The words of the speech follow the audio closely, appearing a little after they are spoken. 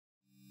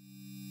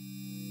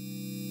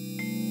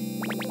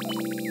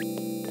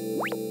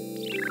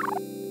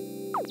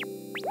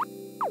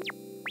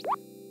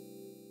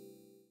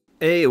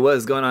Hey, what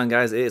is going on,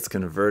 guys? It's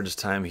Converge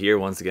time here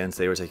once again.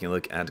 Today we're taking a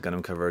look at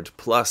Gundam Converge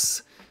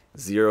Plus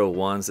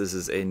 01s. This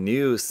is a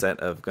new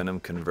set of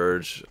Gundam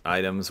Converge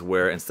items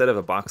where instead of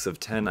a box of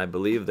 10, I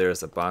believe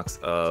there's a box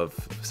of,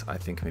 I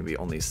think maybe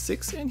only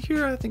 6 in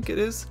here, I think it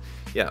is.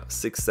 Yeah,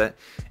 6 set.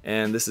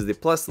 And this is the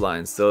Plus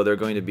line, so they're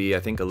going to be, I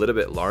think, a little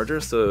bit larger.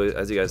 So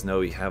as you guys know,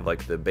 we have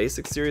like the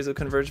basic series of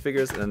Converge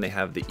figures, and then they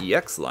have the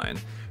EX line.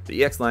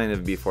 The EX line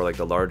would be for like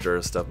the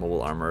larger stuff,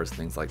 mobile armors,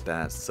 things like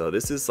that. So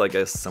this is like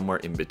somewhere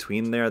in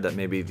between there, that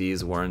maybe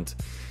these weren't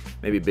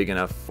maybe big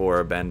enough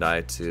for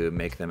Bandai to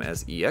make them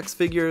as EX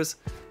figures,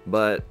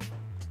 but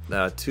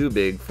too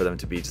big for them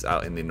to be just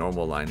out in the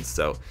normal line.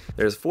 So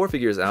there's 4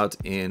 figures out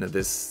in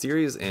this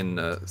series,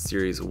 in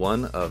series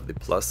 1 of the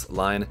Plus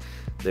line.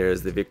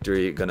 There's the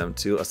Victory Gundam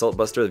 2 Assault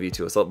Buster, the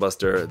V2 Assault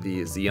Buster,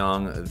 the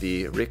Zeong,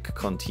 the Rick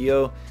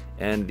Contillo,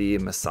 and the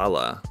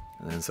Masala.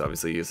 And so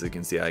obviously, as you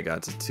can see, I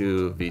got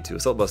 2 V2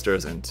 Assault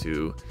Busters and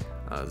 2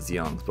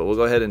 Zeongs. But we'll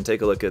go ahead and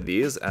take a look at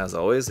these, as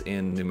always,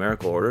 in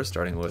numerical order,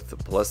 starting with the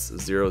Plus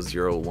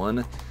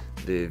 001,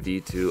 the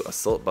V2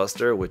 Assault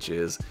Buster, which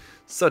is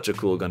such a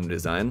cool Gundam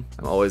design.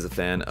 I'm always a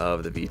fan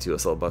of the V2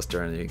 Assault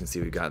Buster, and you can see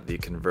we've got the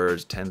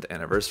Converge 10th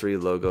anniversary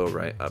logo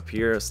right up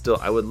here. Still,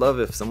 I would love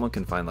if someone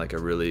can find like a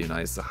really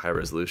nice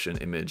high-resolution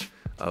image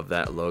of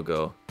that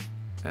logo,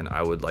 and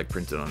I would like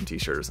print it on a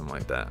t-shirt or something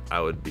like that.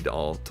 I would be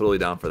all totally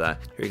down for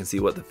that. Here you can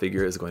see what the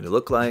figure is going to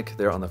look like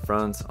there on the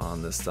front,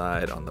 on this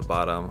side, on the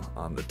bottom,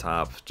 on the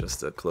top,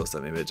 just a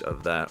close-up image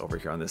of that over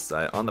here on this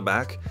side. On the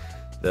back,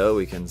 though,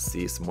 we can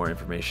see some more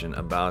information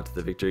about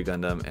the Victory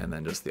Gundam and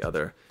then just the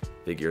other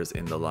figures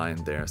in the line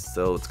there.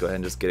 So let's go ahead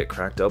and just get it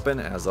cracked open.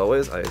 As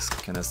always, I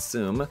can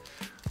assume we're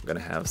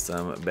gonna have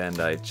some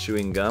Bandai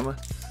chewing gum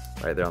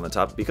right there on the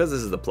top. Because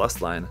this is the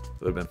Plus line, it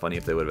would have been funny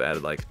if they would have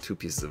added like 2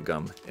 pieces of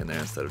gum in there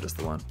instead of just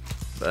the 1.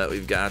 But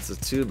we've got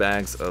 2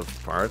 bags of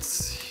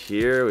parts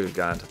here. We've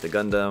got the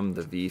Gundam,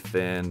 the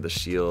V-fin, the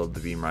shield, the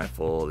beam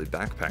rifle, the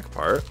backpack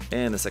part.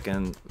 And the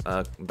second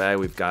bag,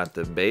 we've got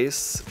the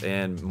base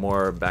and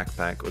more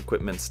backpack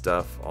equipment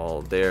stuff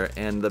all there.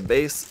 And the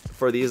base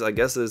for these, I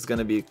guess, is going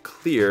to be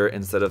clear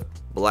instead of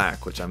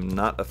black, which I'm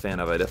not a fan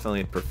of. I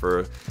definitely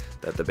prefer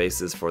that the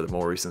bases for the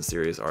more recent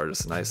series are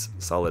just nice,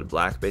 solid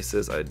black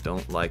bases. I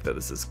don't like that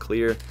this is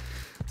clear.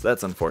 So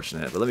that's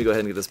unfortunate, but let me go ahead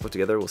and get this put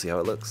together. We'll see how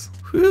it looks.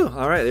 Whew,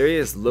 all right, there he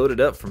is,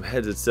 loaded up from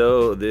head to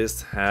toe.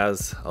 This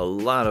has a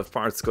lot of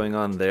parts going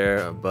on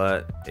there,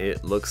 but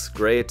it looks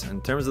great.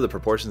 In terms of the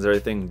proportions and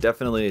everything,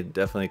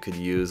 definitely could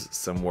use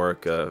some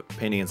work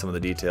painting in some of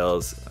the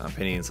details,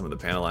 painting in some of the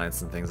panel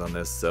lines and things on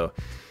this. So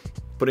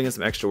putting in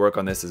some extra work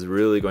on this is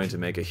really going to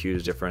make a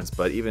huge difference,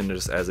 but even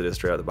just as it is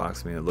straight out of the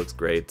box, I mean, it looks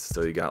great.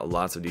 So you got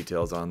lots of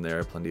details on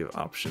there, plenty of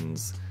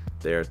options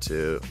there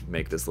to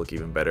make this look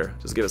even better.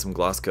 Just give it some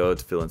gloss coat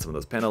to fill in some of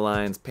those panel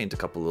lines, paint a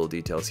couple little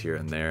details here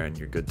and there, and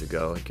you're good to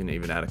go. You can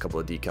even add a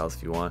couple of decals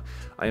if you want.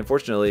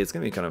 Unfortunately, it's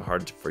gonna be kind of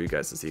hard for you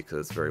guys to see because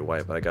it's very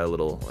white, but I got a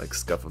little like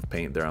scuff of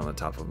paint there on the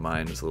top of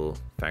mine, just a little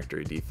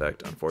factory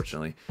defect,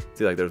 unfortunately.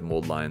 See, like there's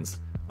mold lines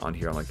on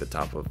here on like the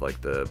top of like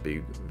the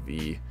big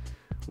V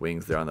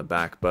wings there on the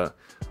back, but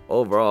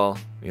overall,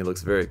 it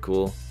looks very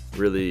cool.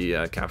 Really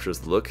captures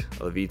the look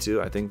of the V2,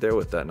 I think, there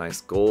with that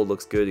nice gold.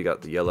 Looks good. You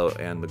got the yellow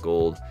and the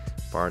gold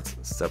parts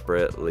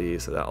separately,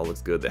 so that all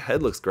looks good. The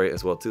head looks great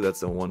as well too.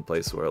 That's the one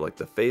place where like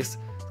the face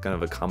is kind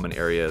of a common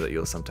area that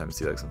you'll sometimes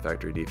see like some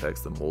factory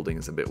defects. The molding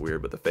is a bit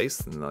weird, but the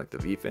face and like the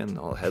V-fin,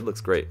 all the head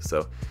looks great.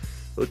 So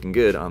looking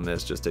good on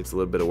this. Just takes a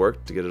little bit of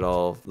work to get it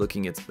all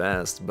looking its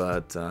best,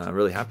 but I'm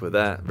really happy with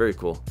that. Very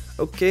cool.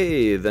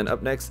 Okay, then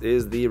up next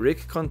is the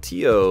Rick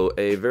Contillo,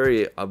 a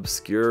very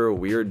obscure,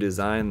 weird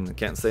design. I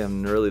can't say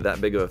I'm really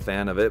that big of a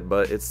fan of it,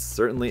 but it's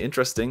certainly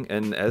interesting.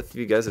 And if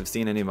you guys have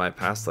seen any of my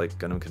past like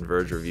Gundam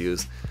Converge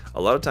reviews,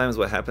 a lot of times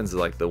what happens is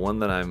like the one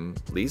that I'm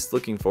least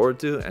looking forward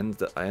to, and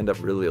I end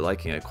up really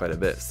liking it quite a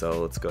bit.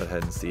 So let's go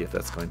ahead and see if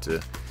that's going to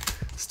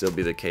still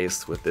be the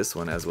case with this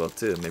one as well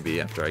too.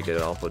 Maybe after I get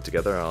it all put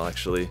together, I'll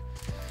actually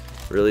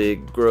really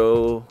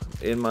grow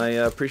in my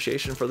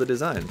appreciation for the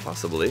design,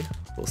 possibly.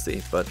 We'll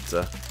see, but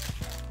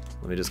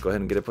let me just go ahead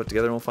and get it put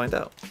together and we'll find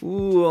out.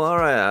 Ooh,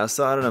 alright,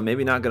 so I don't know,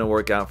 maybe not gonna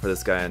work out for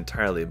this guy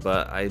entirely,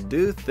 but I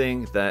do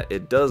think that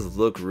it does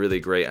look really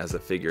great as a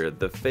figure.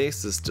 The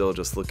face is still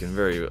just looking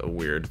very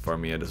weird for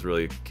me. I just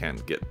really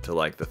can't get to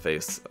like the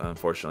face,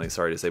 unfortunately,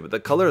 sorry to say, but the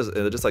colors,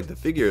 just like the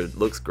figure,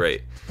 looks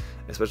great.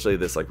 Especially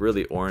this like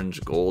really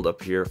orange gold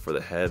up here for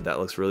the head, that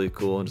looks really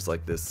cool, and just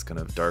like this kind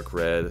of dark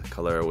red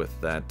color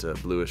with that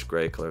bluish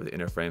gray color of the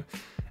inner frame,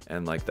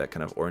 and like that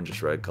kind of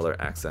orangish red color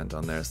accent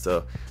on there.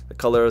 So the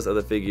colors of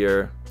the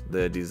figure,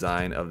 the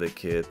design of the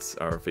kit,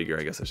 or figure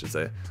I guess I should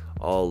say,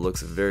 all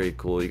looks very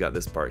cool. You got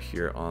this part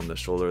here on the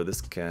shoulder. This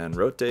can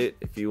rotate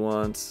if you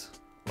want,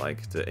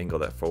 like to angle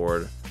that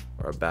forward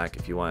or back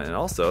if you want. And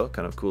also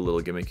kind of cool little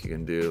gimmick you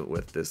can do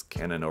with this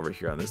cannon over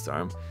here on this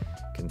arm.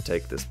 You can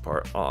take this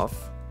part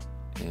off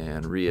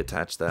and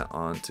reattach that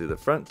onto the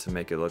front to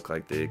make it look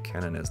like the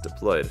cannon is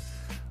deployed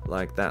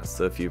like that.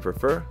 So if you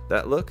prefer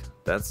that look,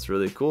 that's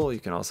really cool. You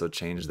can also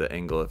change the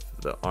angle of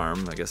the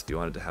arm, I guess if you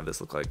wanted to have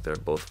this look like they're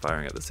both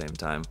firing at the same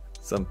time.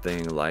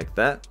 Something like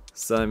that.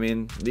 So I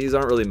mean, these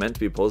aren't really meant to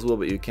be posable,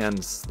 but you can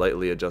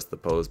slightly adjust the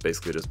pose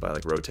basically just by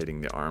like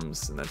rotating the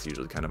arms, and that's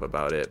usually kind of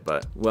about it.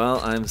 But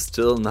well, I'm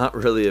still not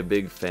really a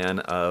big fan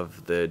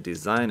of the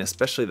design,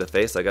 especially the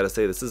face. I gotta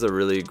say, this is a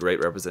really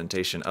great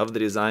representation of the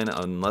design,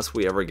 unless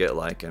we ever get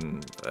like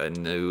a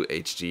new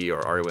HG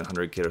or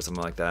RE100 kit or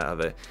something like that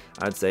of it.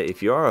 I'd say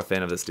if you are a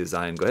fan of this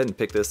design, go ahead and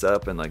pick this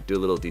up and like do a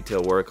little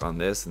detail work on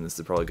this, and this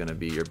is probably gonna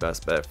be your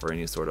best bet for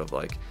any sort of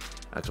like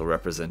actual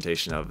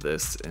representation of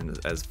this, and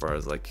as far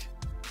as like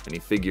any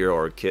figure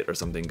or kit or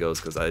something goes,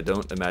 because I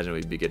don't imagine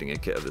we'd be getting a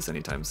kit of this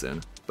anytime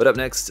soon. But up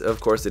next, of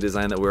course, a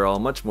design that we're all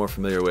much more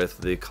familiar with,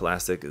 the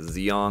classic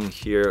Zeong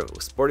here,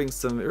 sporting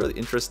some really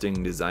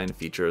interesting design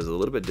features, a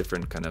little bit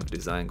different kind of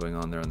design going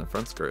on there on the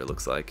front skirt, it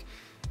looks like,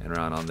 and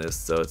around on this.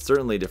 So it's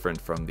certainly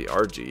different from the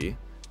RG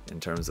in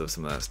terms of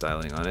some of that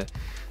styling on it.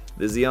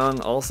 The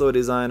Zeong, also a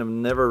design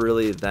I'm never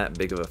really that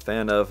big of a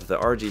fan of. The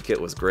RG kit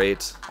was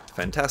great,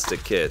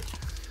 fantastic kit,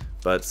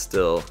 but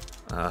still,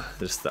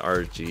 just the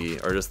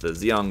RG, or just the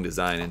Zeong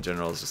design in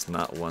general is just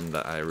not one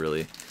that I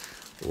really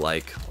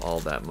like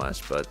all that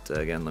much. But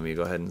again, let me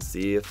go ahead and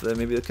see if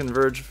maybe the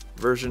Converge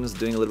version is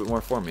doing a little bit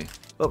more for me.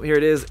 Oh, here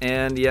it is,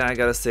 and yeah, I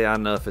gotta say, I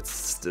don't know if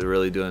it's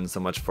really doing so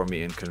much for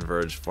me in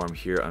Converge form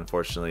here,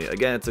 unfortunately.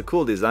 Again, it's a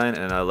cool design,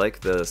 and I like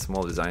the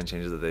small design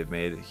changes that they've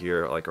made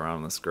here, like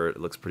around the skirt.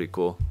 It looks pretty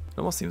cool. It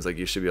almost seems like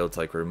you should be able to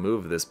like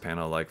remove this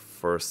panel like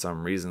for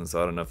some reason,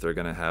 so I don't know if they're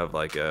gonna have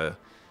like a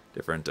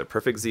different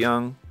perfect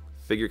Zeong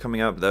figure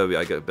coming out. That would be,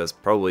 I guess,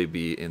 probably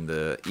be in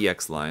the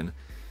EX line.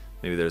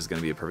 Maybe there's going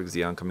to be a perfect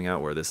Zeong coming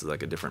out where this is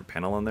like a different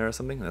panel on there or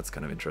something. That's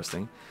kind of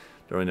interesting.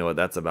 Don't really know what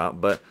that's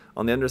about. But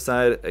on the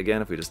underside,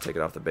 again, if we just take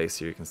it off the base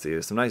here, you can see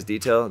there's some nice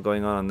detail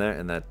going on there,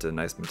 and that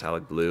nice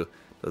metallic blue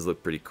does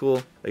look pretty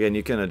cool. Again,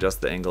 you can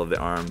adjust the angle of the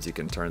arms. You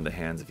can turn the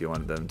hands if you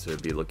wanted them to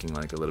be looking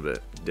like a little bit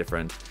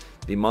different.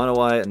 The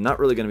mono eye, not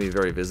really going to be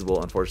very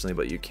visible, unfortunately,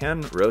 but you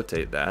can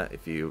rotate that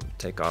if you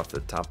take off the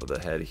top of the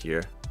head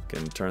here.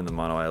 Can turn the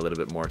mono eye a little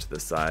bit more to the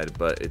side,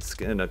 but it's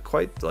in a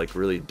quite like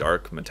really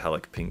dark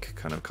metallic pink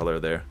kind of color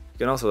there. You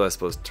can also, I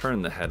suppose,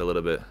 turn the head a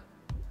little bit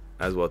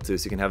as well too,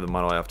 so you can have the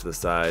mono eye off to the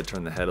side,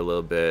 turn the head a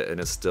little bit, and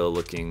it's still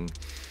looking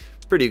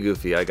pretty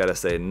goofy. I gotta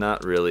say,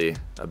 not really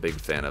a big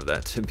fan of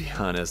that, to be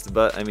honest.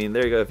 But I mean,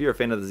 there you go. If you're a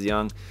fan of the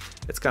Zeong,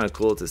 it's kind of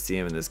cool to see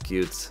him in this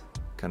cute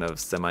kind of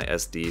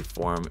semi-SD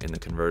form in the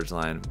Converge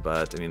line.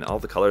 But I mean, all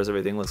the colors,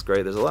 everything looks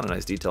great. There's a lot of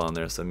nice detail on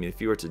there, so I mean,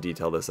 if you were to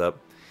detail this up,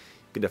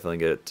 you can definitely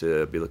get it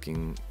to be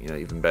looking, you know,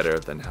 even better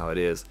than how it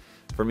is.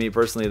 For me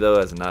personally though,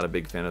 as not a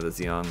big fan of the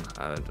Zeong,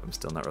 I'm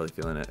still not really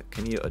feeling it.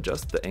 Can you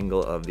adjust the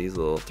angle of these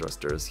little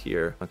thrusters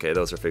here? Okay,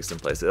 those are fixed in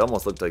place. It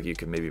almost looked like you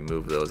could maybe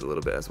move those a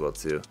little bit as well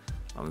too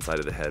on the side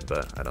of the head,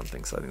 but I don't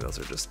think so. I think those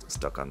are just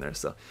stuck on there.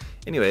 So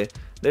anyway,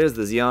 there's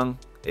the Zeong.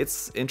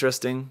 It's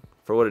interesting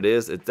for what it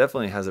is. It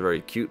definitely has a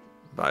very cute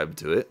vibe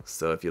to it,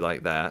 so if you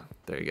like that,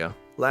 there you go.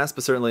 Last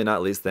but certainly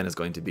not least then is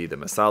going to be the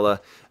Masala.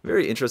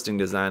 Very interesting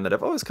design that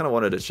I've always kind of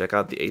wanted to check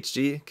out the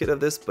HG kit of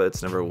this, but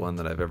it's never one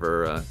that I've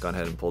ever gone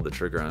ahead and pulled the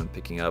trigger on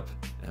picking up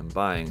and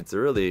buying. It's a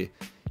really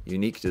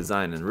unique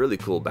design and really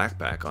cool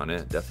backpack on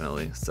it,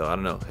 definitely. So I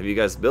don't know, have you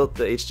guys built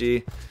the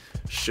HG?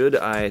 Should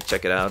I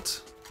check it out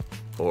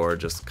or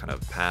just kind of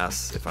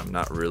pass if I'm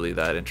not really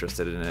that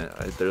interested in it?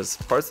 There's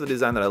parts of the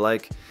design that I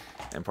like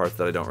and parts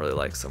that I don't really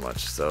like so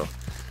much. So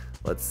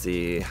let's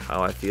see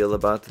how I feel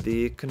about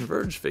the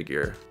Converge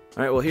figure.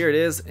 Alright, well here it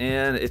is,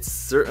 and it's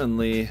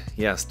certainly,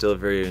 yeah, still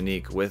very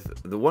unique.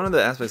 With one of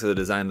the aspects of the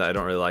design that I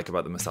don't really like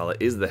about the Masala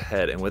is the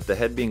head, and with the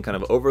head being kind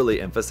of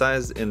overly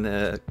emphasized in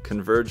the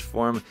Converge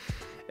form,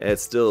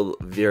 it's still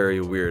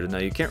very weird. Now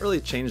you can't really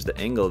change the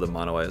angle of the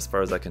mono eye as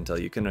far as I can tell.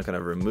 You can kind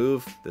of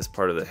remove this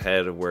part of the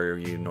head where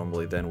you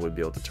normally then would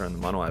be able to turn the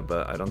mono eye,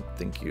 but I don't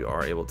think you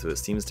are able to. It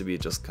seems to be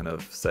just kind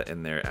of set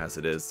in there as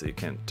it is, so you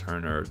can't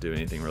turn or do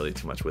anything really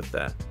too much with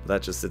that.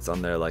 That just sits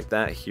on there like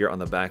that. Here on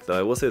the back though,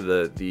 I will say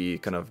the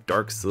kind of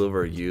dark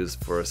silver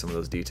used for some of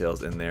those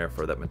details in there,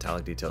 for that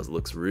metallic details,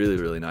 looks really,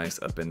 really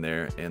nice up in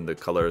there. And the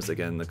colors,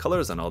 again, the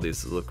colors on all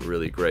these look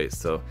really great.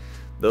 So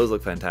those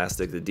look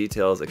fantastic. The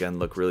details, again,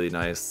 look really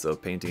nice. So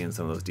painting in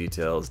some of those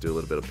details, do a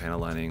little bit of panel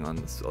lining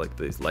on like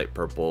these light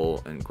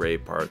purple and gray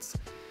parts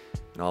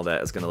and all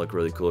that is going to look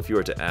really cool. If you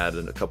were to add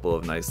a couple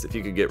of nice, if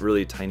you could get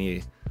really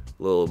tiny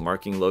little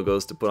marking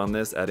logos to put on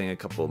this, adding a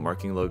couple of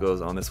marking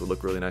logos on this would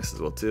look really nice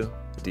as well too.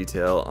 The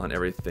detail on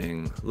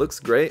everything looks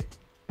great.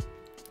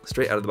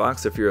 Straight out of the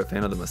box, if you're a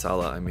fan of the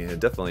Masala, I mean, it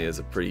definitely is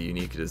a pretty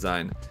unique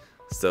design.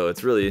 So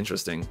it's really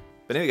interesting.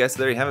 But anyway guys, so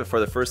there you have it for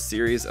the first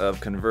series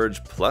of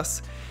Converge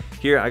Plus.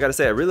 Here, I gotta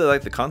say, I really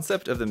like the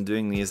concept of them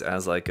doing these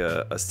as like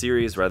a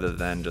series rather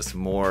than just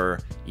more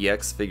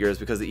EX figures,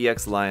 because the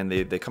EX line,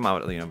 they come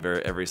out, you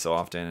know, every so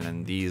often,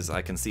 and these,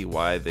 I can see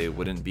why they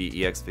wouldn't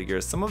be EX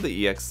figures. Some of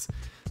the EX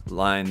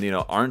line,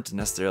 aren't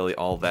necessarily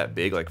all that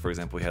big. Like for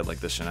example, we had like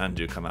the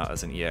Shinanju come out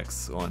as an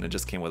EX one. It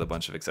just came with a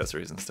bunch of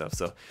accessories and stuff.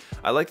 So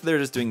I like that they're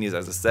just doing these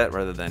as a set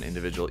rather than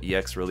individual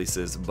EX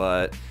releases.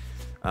 But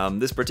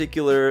this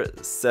particular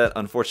set,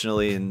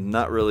 unfortunately,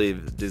 not really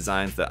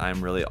designs that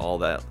I'm really all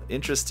that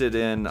interested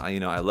in.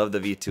 I love the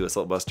V2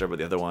 Assault Buster, but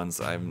the other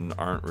ones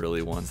aren't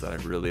really ones that I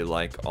really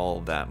like all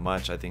that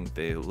much. I think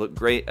they look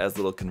great as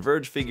little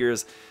Converge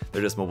figures.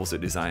 They're just mobile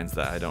suit designs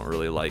that I don't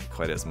really like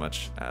quite as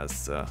much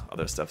as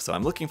other stuff. So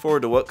I'm looking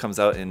forward to what comes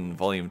out in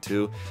Volume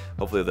 2.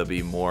 Hopefully there'll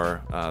be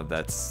more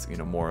that's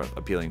more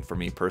appealing for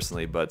me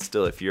personally. But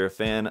still, if you're a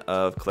fan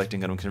of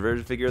collecting Gundam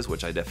Converge figures,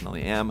 which I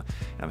definitely am,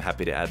 I'm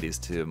happy to add these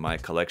to my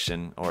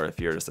collection. Or if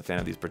you're just a fan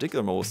of these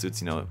particular mobile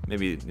suits,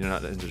 maybe you're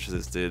not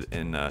interested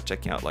in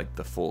checking out like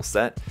the full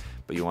set,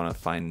 but you want to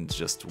find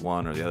just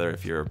one or the other.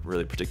 If you're a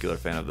really particular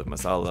fan of the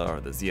Masala or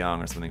the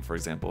Zeong or something, for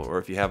example, or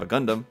if you have a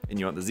Gundam and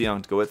you want the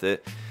Zeong to go with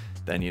it,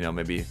 then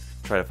maybe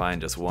try to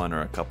find just one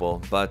or a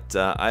couple. But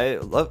I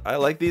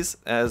like these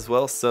as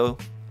well, so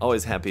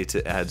always happy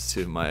to add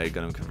to my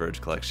Gundam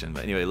Converge collection.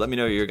 But anyway, let me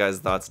know your guys'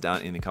 thoughts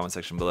down in the comment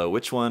section below.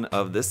 Which one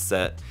of this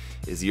set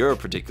is your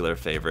particular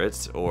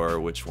favorite,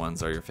 or which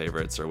ones are your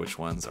favorites, or which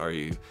ones are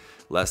you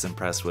less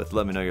impressed with?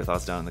 Let me know your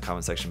thoughts down in the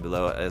comment section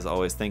below. As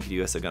always, thank you to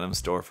USA Gundam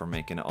Store for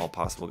making it all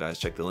possible, guys.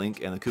 Check the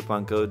link and the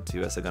coupon code to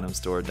USA Gundam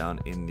Store down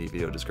in the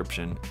video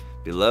description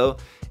below.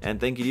 And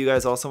thank you to you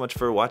guys all so much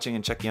for watching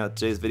and checking out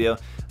today's video.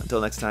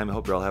 Until next time, I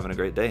hope you're all having a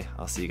great day.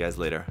 I'll see you guys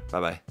later.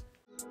 Bye bye.